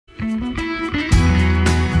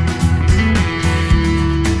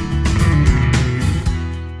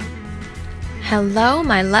Hello,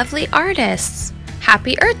 my lovely artists!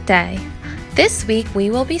 Happy Earth Day! This week we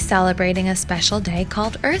will be celebrating a special day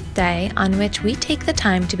called Earth Day, on which we take the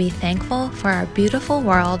time to be thankful for our beautiful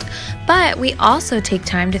world, but we also take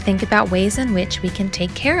time to think about ways in which we can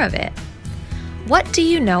take care of it. What do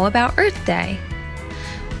you know about Earth Day?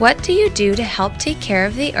 What do you do to help take care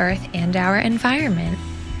of the earth and our environment?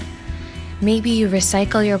 Maybe you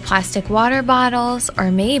recycle your plastic water bottles, or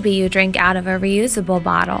maybe you drink out of a reusable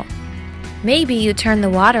bottle. Maybe you turn the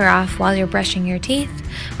water off while you're brushing your teeth,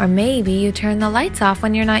 or maybe you turn the lights off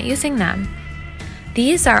when you're not using them.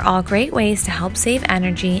 These are all great ways to help save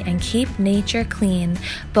energy and keep nature clean,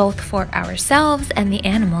 both for ourselves and the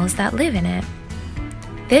animals that live in it.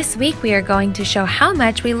 This week we are going to show how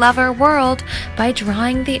much we love our world by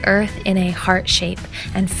drawing the earth in a heart shape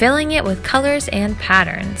and filling it with colors and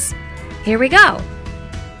patterns. Here we go!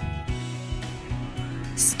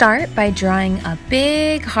 Start by drawing a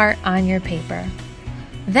big heart on your paper.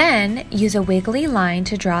 Then use a wiggly line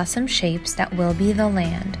to draw some shapes that will be the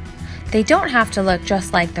land. They don't have to look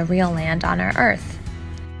just like the real land on our earth.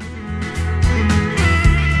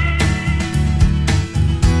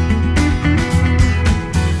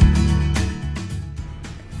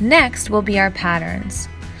 Next will be our patterns.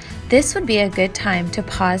 This would be a good time to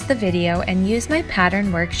pause the video and use my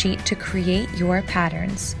pattern worksheet to create your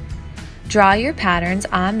patterns. Draw your patterns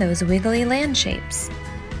on those wiggly land shapes.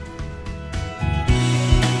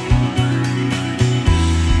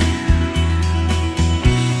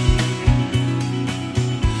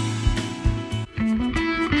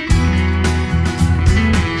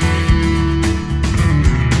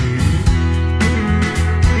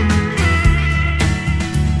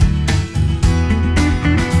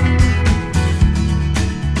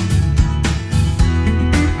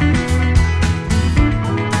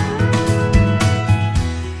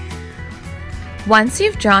 Once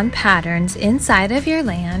you've drawn patterns inside of your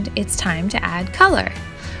land, it's time to add color.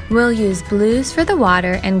 We'll use blues for the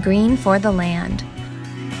water and green for the land.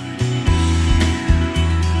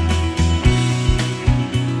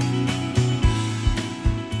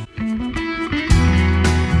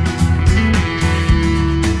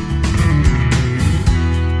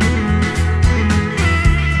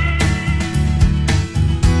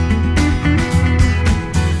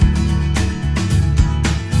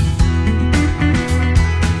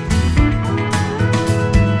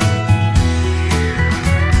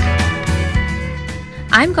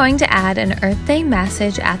 I'm going to add an Earth Day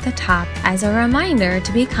message at the top as a reminder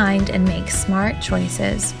to be kind and make smart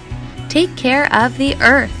choices. Take care of the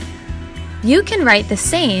earth. You can write the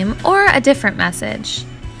same or a different message.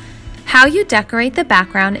 How you decorate the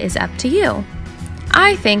background is up to you.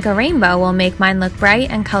 I think a rainbow will make mine look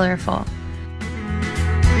bright and colorful.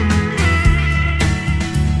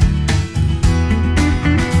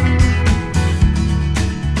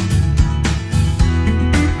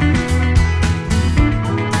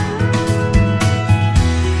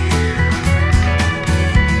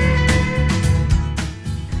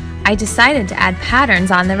 I decided to add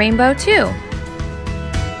patterns on the rainbow too.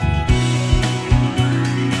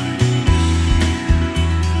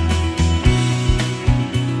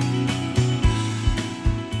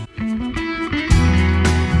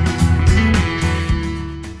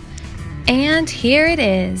 And here it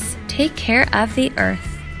is. Take care of the earth.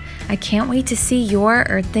 I can't wait to see your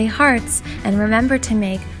Earth Day hearts, and remember to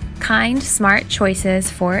make kind, smart choices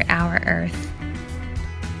for our earth.